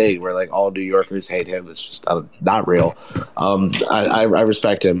this thing where like all New Yorkers hate him. It's just not real. I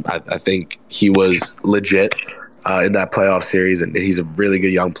respect him. I think he was legit in that playoff series, and he's a really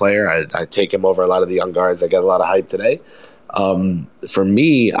good young player. I take him over a lot of the young guards that get a lot of hype today. For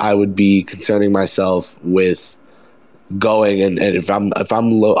me, I would be concerning myself with going and if I'm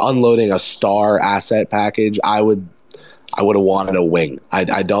unloading a star asset package, I would have wanted a wing.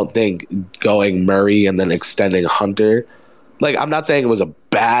 I don't think going Murray and then extending Hunter. Like, I'm not saying it was a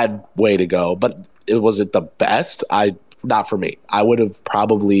bad way to go, but was it the best? Not for me. I would have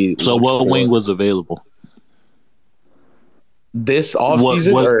probably. So what wing was available this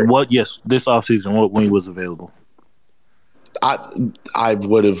offseason? Yes, this offseason. What wing was available? I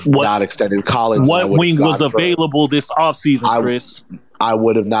would have not extended Collins. What wing was available this offseason, Chris? I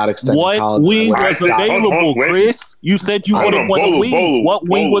would have not extended Collins. What wing was available, Chris? You said you would have won a wing. What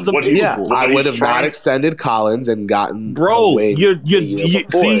wing was available? Yeah, I would have not extended Collins and gotten you're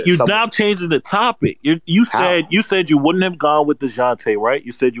now changing the topic. You said you wouldn't have gone with DeJounte, right?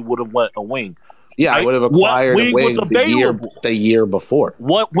 You said you would have went a wing. Yeah, I would have acquired a wing the year before.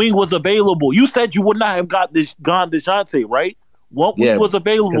 What wing was available? You said you would not have gone DeJounte, right? What wing was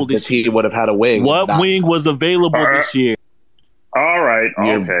available this year? He would have had a wing. What wing was available this year? All right.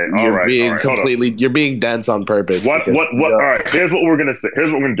 You're being dense on purpose. What? All right. Here's what we're gonna say.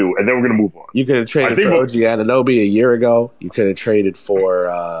 Here's what we're gonna do, and then we're gonna move on. You could have traded for OG Anunoby a year ago. You could have traded for.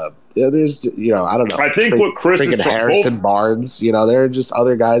 There's, I don't know. I think what Chris is Harrison Barnes. There are just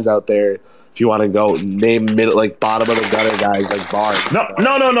other guys out there. If you want to go name bottom of the gutter guys like Barnes. No.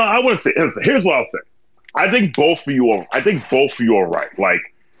 I wouldn't say. Here's what I'll say. I think both of you are right. Like,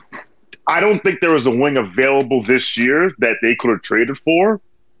 I don't think there was a wing available this year that they could have traded for.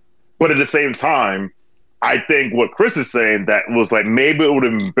 But at the same time, I think what Chris is saying, that was like maybe it would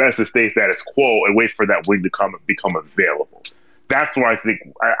have been best to stay status quo and wait for that wing to become available. That's why I think.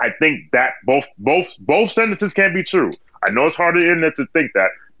 I think that both sentences can be true. I know it's hard to internet to think that.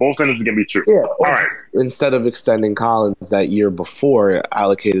 Both sentences can be true. Yeah, all right. Instead of extending Collins that year before,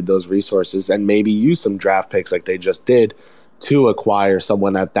 allocated those resources and maybe use some draft picks like they just did to acquire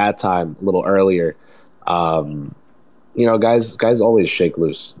someone at that time a little earlier. Guys always shake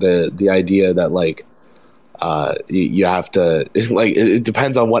loose. The idea that you have to it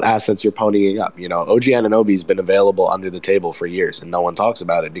depends on what assets you're ponying up. OG Anunoby's been available under the table for years and no one talks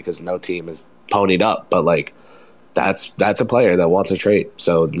about it because no team is ponied up. But that's a player that wants a trade,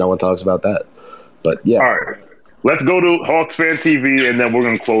 so no one talks about that. But yeah. All right. Let's go to Hawks Fan TV, and then we're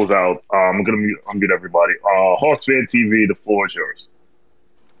going to close out. I'm going to unmute everybody. Hawks Fan TV, the floor is yours.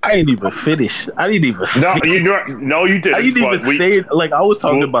 I didn't even finish. No, you didn't. I didn't even say it. Like, I was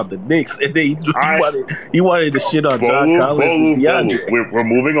talking about the Knicks, and then you wanted to shit on John Collins and DeAndre. We're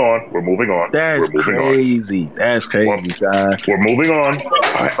moving on. That's crazy. That's crazy, John. We're moving on.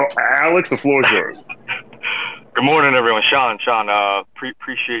 Alex, the floor is yours. Good morning, everyone. Sean,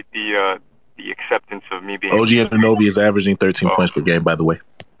 appreciate the acceptance of me being. OG Anunoby is averaging 13 points per game, by the way.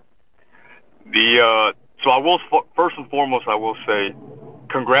 So I will first and foremost, I will say,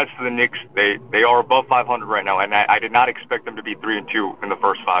 congrats to the Knicks. They are above 500 right now, and I did not expect them to be 3-2 in the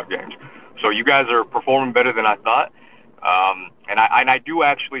first 5 games. So you guys are performing better than I thought, and I do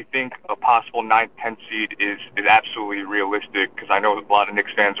actually think a possible 9th, 10th seed is absolutely realistic, because I know a lot of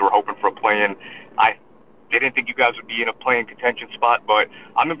Knicks fans were hoping for a play-in. I didn't think you guys would be in a play-in contention spot, but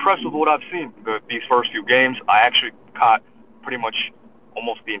I'm impressed with what I've seen these first few games. I actually caught pretty much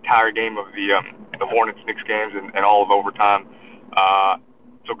almost the entire game of the Hornets-Knicks games and all of overtime.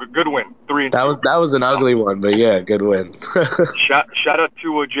 So good win. 3-2. That was an ugly one, but yeah, good win. Shout out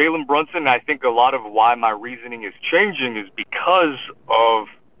to Jalen Brunson. I think a lot of why my reasoning is changing is because of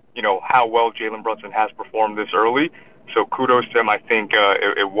how well Jalen Brunson has performed this early. So kudos to him. I think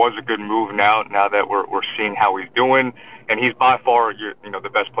it was a good move now that we're seeing how he's doing, and he's by far the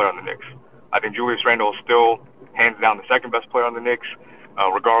best player on the Knicks. I think Julius Randle is still hands down the second best player on the Knicks,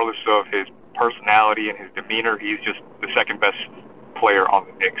 regardless of his personality and his demeanor. He's just the second best player on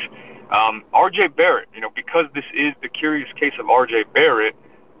the Knicks. RJ Barrett, because this is the curious case of RJ Barrett,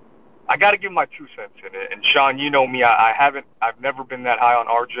 I got to give my 2 cents in it. And Sean, you know me, I've never been that high on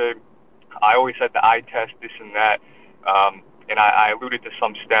RJ. I always had the eye test, this and that. And I alluded to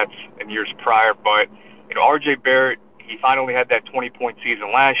some stats in years prior, but RJ Barrett, he finally had that 20-point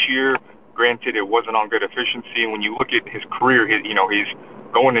season last year. Granted, it wasn't on good efficiency. When you look at his career, he's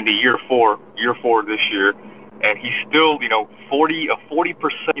going into year four this year, and he's still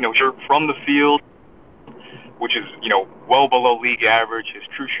 40% from the field, which is, well below league average. His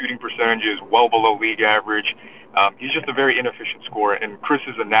true shooting percentage is well below league average. He's just a very inefficient scorer. And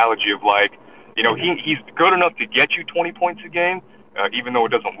Chris's analogy of he's good enough to get you 20 points a game, even though it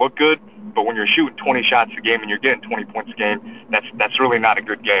doesn't look good. But when you're shooting 20 shots a game and you're getting 20 points a game, that's really not a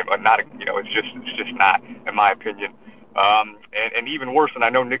good game. It's just not, in my opinion. And even worse, and I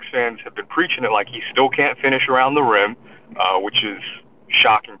know Knicks fans have been preaching it, like he still can't finish around the rim, which is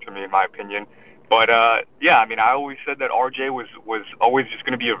shocking to me, in my opinion. But I always said that RJ was always just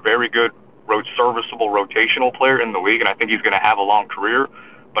going to be a very good, serviceable rotational player in the league, and I think he's going to have a long career.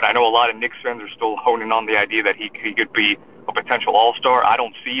 But I know a lot of Knicks fans are still honing on the idea that he could be a potential all-star. I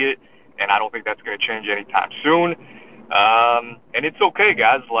don't see it, and I don't think that's going to change anytime soon. And it's okay,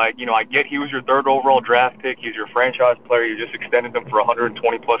 guys. I get he was your third overall draft pick. He's your franchise player. You just extended him for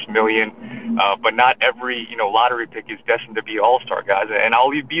 $120+ million. But not every, lottery pick is destined to be all-star, guys. And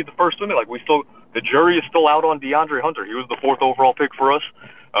I'll be the first to admit, the jury is still out on DeAndre Hunter. He was the fourth overall pick for us.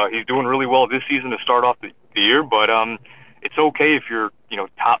 He's doing really well this season to start off the year, but it's okay if your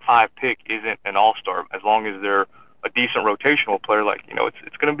top 5 pick isn't an all-star, as long as they're a decent rotational player.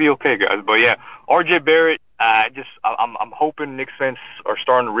 It's going to be okay, guys. But yeah, RJ Barrett, I'm hoping Knicks fans are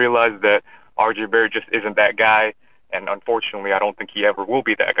starting to realize that RJ Barrett just isn't that guy, and unfortunately, I don't think he ever will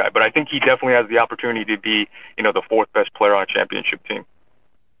be that guy. But I think he definitely has the opportunity to be, the fourth best player on a championship team.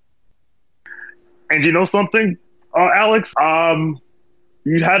 And you know something, Alex?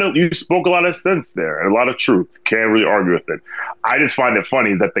 You spoke a lot of sense there and a lot of truth. Can't really argue with it. I just find it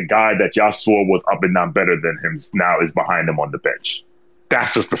funny is that the guy that y'all swore was up and down better than him now is behind him on the bench.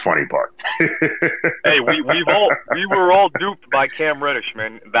 That's just the funny part. Hey, we were all duped by Cam Reddish,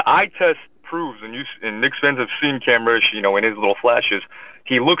 man. The eye test proves, and Knicks fans have seen Cam Reddish, in his little flashes.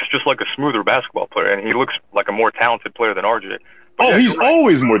 He looks just like a smoother basketball player, and he looks like a more talented player than RJ. But he's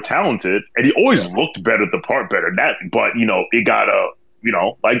always more talented, and he always looked better, the part better. But it got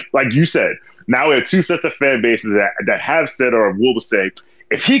like you said, now we have two sets of fan bases that have said or will say,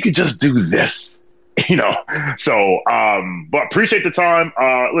 if he could just do this, So, but appreciate the time.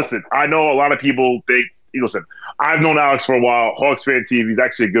 Listen, I know a lot of people think, listen, I've known Alex for a while. Hawks Fan TV, he's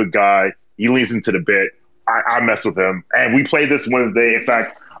actually a good guy. He leans into the bit. I mess with him, and we play this Wednesday. In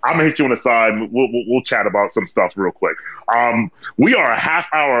fact, I'm gonna hit you on the side. We'll chat about some stuff real quick. We are a half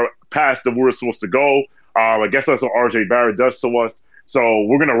hour past the we're supposed to go. I guess that's what RJ Barrett does to us. So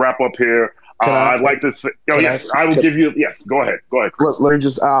we're gonna wrap up here. I'd like to. I will give you. Yes, go ahead. Go ahead, Chris. Let me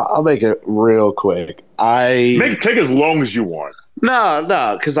just. I'll make it real quick. Take as long as you want.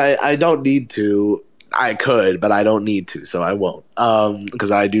 No, because I don't need to. I could, but I don't need to, so I won't.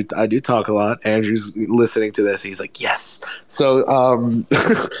 Because I do talk a lot. Andrew's listening to this. He's like, yes. So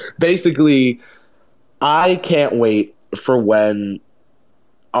basically, I can't wait for when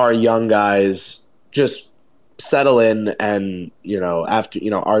our young guys just settle in and, after,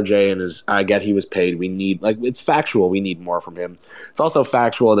 RJ and I get he was paid. We need, it's factual. We need more from him. It's also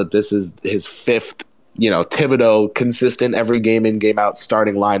factual that this is his fifth, Thibodeau consistent every game in, game out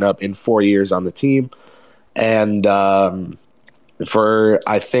starting lineup in 4 years on the team. And for,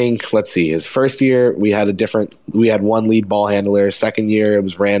 I think, let's see, his first year, we had one lead ball handler. Second year, it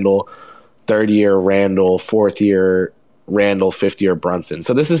was Randall. Third year, Randall. Fourth year, Randall. Fifth year, Brunson.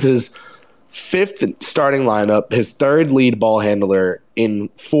 So this is his fifth starting lineup, his third lead ball handler in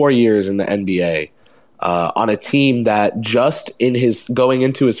 4 years in the NBA, on a team that just going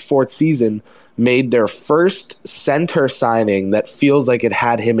into his fourth season made their first center signing that feels like it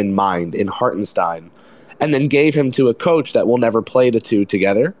had him in mind in Hartenstein, and then gave him to a coach that will never play the two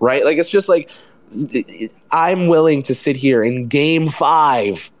together, right? It's just I'm willing to sit here in game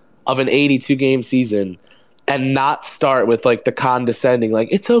 5 of an 82-game season and not start with the condescending,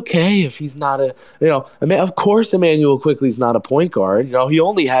 it's okay if he's not of course Emmanuel Quickley's not a point guard. He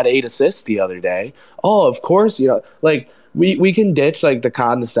only had 8 assists the other day. Oh, of course, we can ditch the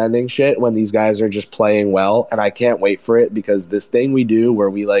condescending shit when these guys are just playing well, and I can't wait for it, because this thing we do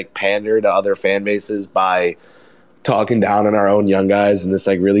where we pander to other fan bases by talking down on our own young guys in this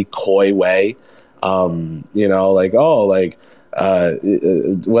really coy way,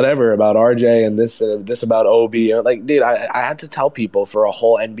 whatever about RJ and this about Obi. Dude, I had to tell people for a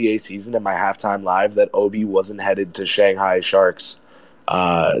whole NBA season in my halftime live that Obi wasn't headed to Shanghai Sharks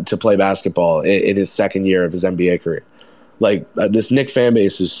to play basketball in his second year of his NBA career. This Knicks fan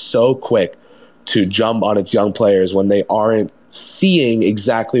base is so quick to jump on its young players when they aren't seeing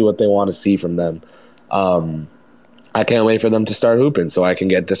exactly what they want to see from them. I can't wait for them to start hooping so I can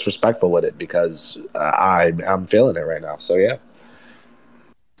get disrespectful with it, because I'm feeling it right now. So, yeah.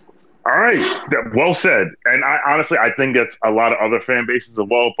 All right. Well said. And I honestly think that's a lot of other fan bases as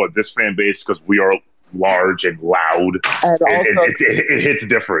well, but this fan base, because we are large and loud. And also, it hits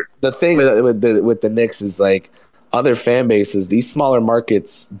different. The thing with the Knicks is like other fan bases, these smaller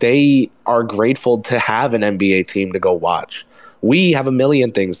markets, they are grateful to have an NBA team to go watch. We have a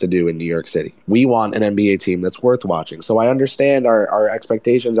million things to do in New York City. We want an NBA team that's worth watching. So I understand our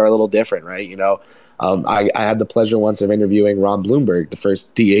expectations are a little different, right? You know, I had the pleasure once of interviewing Ron Bloomberg, the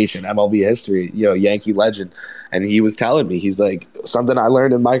first DH in MLB history, you know, Yankee legend. And he was telling me, he's like, something I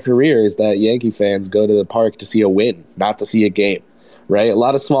learned in my career is that Yankee fans go to the park to see a win, not to see a game, right? A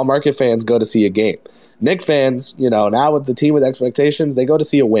lot of small market fans go to see a game. Knicks fans, you know, now with the team with expectations, they go to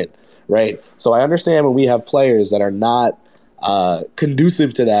see a win, right? So I understand when we have players that are not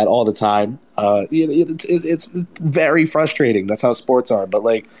conducive to that all the time. It's very frustrating. That's how sports are. But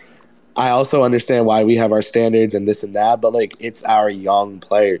like, I also understand why we have our standards and this and that. But like, it's our young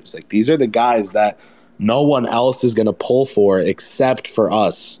players. Like, these are the guys that no one else is going to pull for except for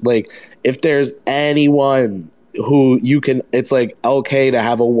us. Like, if there's anyone who you can, it's like okay to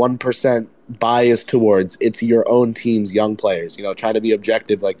have a 1% bias towards, it's your own team's young players. You know, trying to be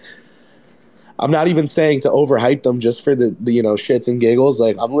objective. Like, I'm not even saying to overhype them just for the you know, shits and giggles.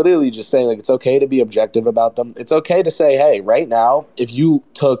 Like, I'm literally just saying, like, it's okay to be objective about them. It's okay to say, hey, right now, if you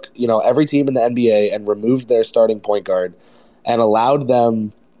took, you know, every team in the NBA and removed their starting point guard and allowed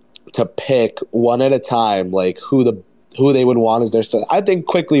them to pick one at a time, like who they would want as their starter, I think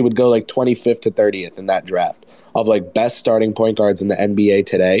Quickly would go like 25th to 30th in that draft of like best starting point guards in the NBA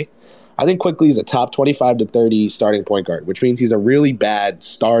today. I think Quickly is a top 25 to 30 starting point guard, which means he's a really bad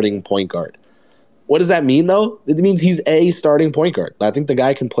starting point guard. What does that mean, though? It means he's a starting point guard. I think the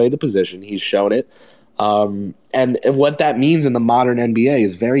guy can play the position. He's shown it. And what that means in the modern NBA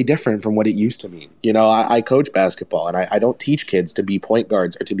is very different from what it used to mean. You know, I coach basketball, and I don't teach kids to be point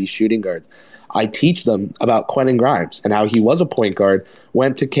guards or to be shooting guards. I teach them about Quentin Grimes and how he was a point guard,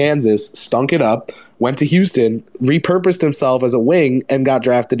 went to Kansas, stunk it up, went to Houston, repurposed himself as a wing, and got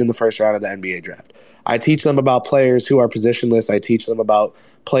drafted in the first round of the NBA draft. I teach them about players who are positionless. I teach them about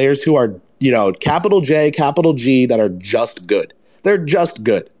players who are, you know, capital J, capital G, that are just good. They're just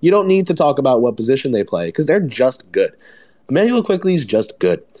good. You don't need to talk about what position they play because they're just good. Immanuel Quickley is just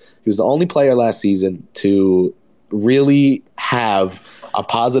good. He was the only player last season to really have a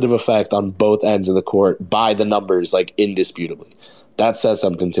positive effect on both ends of the court by the numbers, like indisputably. That says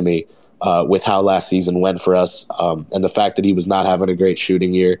something to me with how last season went for us, and the fact that he was not having a great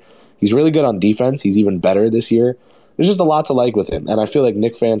shooting year. He's really good on defense. He's even better this year. There's just a lot to like with him. And I feel like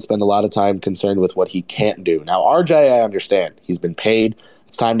Knicks fans spend a lot of time concerned with what he can't do. Now, RJ, I understand. He's been paid.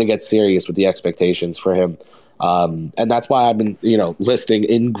 It's time to get serious with the expectations for him. And that's why I've been, you know, listing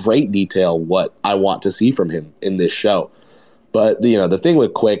in great detail what I want to see from him in this show. But, you know, the thing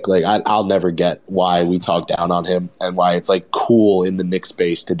with Quick, like, I'll never get why we talk down on him and why it's, like, cool in the Knicks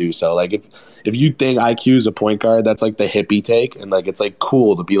space to do so. Like, if you think IQ is a point guard, that's, like, the hippie take. And, like, it's, like,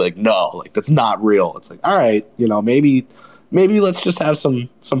 cool to be like, no, like, that's not real. It's like, all right, you know, maybe let's just have some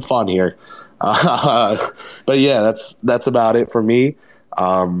fun here. But, yeah, that's about it for me.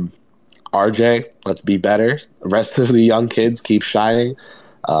 RJ, let's be better. The rest of the young kids keep shining.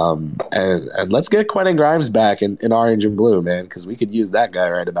 And let's get Quentin Grimes back in orange and blue, man, because we could use that guy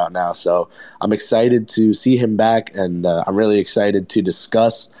right about now. So I'm excited to see him back, and I'm really excited to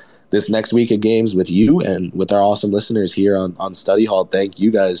discuss this next week of games with you and with our awesome listeners here on Study Hall. Thank you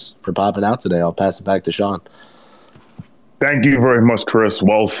guys for popping out today. I'll pass it back to Sean. Thank you very much, Chris.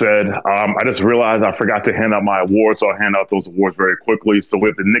 Well said. I just realized I forgot to hand out my awards, so I'll hand out those awards very quickly. So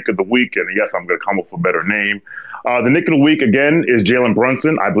with the Nick of the Week, and yes, I'm going to come up with a better name. The Nick of the Week, again, is Jalen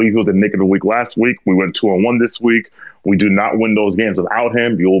Brunson. I believe he was the Nick of the Week last week. We went 2-1 this week. We do not win those games without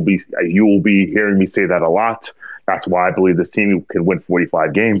him. You will be hearing me say that a lot. That's why I believe this team can win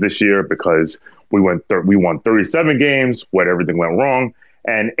 45 games this year, because we won 37 games when everything went wrong.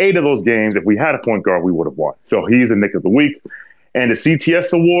 And 8 of those games, if we had a point guard, we would have won. So he's the Nick of the Week. And the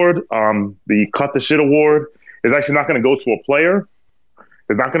CTS award, the Cut the Shit award, is actually not going to go to a player.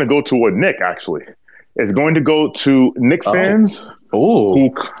 It's not going to go to a Nick, actually. It's going to go to Knicks fans. It's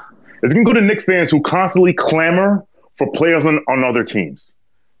going to go to Knicks fans who constantly clamor for players on other teams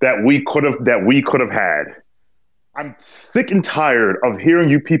that we could have had. I'm sick and tired of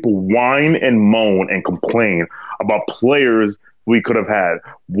hearing you people whine and moan and complain about players we could have had.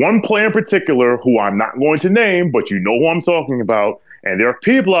 One player in particular who I'm not going to name, but you know who I'm talking about. And there are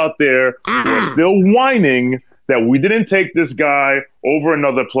people out there who are still whining that we didn't take this guy over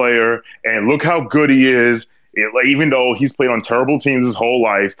another player. And look how good he is, even though he's played on terrible teams his whole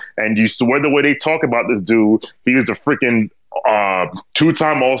life. And you swear the way they talk about this dude, he is a freaking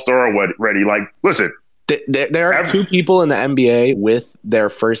 2-time All-Star already. Like, listen. There are 2 people in the NBA with their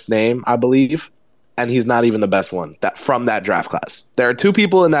first name, I believe. and he's not even the best one from that draft class. There are 2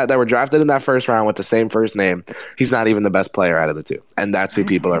 people in that were drafted in that first round with the same first name. He's not even the best player out of the 2, and that's who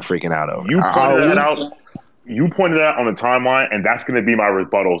people are freaking out over. You pointed that out. You pointed that out on the timeline, and that's going to be my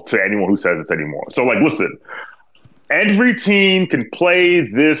rebuttal to anyone who says this anymore. So, like, listen, every team can play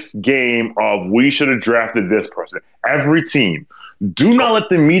this game of we should have drafted this person. Every team. Do not let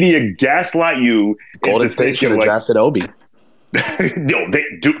the media gaslight you. Golden State should have drafted Obi. Yo, they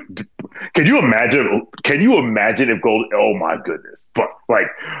do. Can you imagine? Can you imagine if Gold? Oh my goodness! But like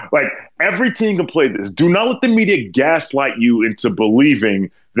every team can play this. Do not let the media gaslight you into believing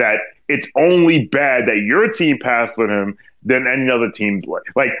that it's only bad that your team passed on him than any other team.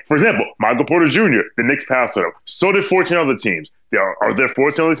 Like for example, Michael Porter Jr. The Knicks passed on him. So did 14 other teams. Are there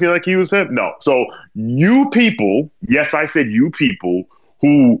 14 other teams like you said? No. So you people, yes, I said you people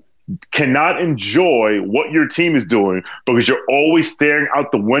who cannot enjoy what your team is doing because you're always staring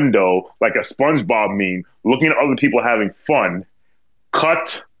out the window like a SpongeBob meme, looking at other people having fun.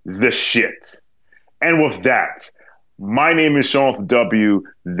 Cut the shit. And with that, my name is Sean with W.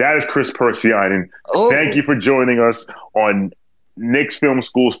 That is Chris Persianen. Thank you for joining us on Knicks Film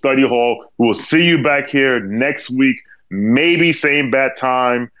School Study Hall. We will see you back here next week. Maybe same bat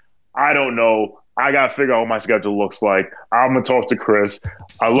time. I don't know. I got to figure out what my schedule looks like. I'm going to talk to Chris.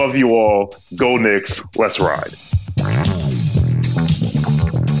 I love you all. Go Knicks. Let's ride.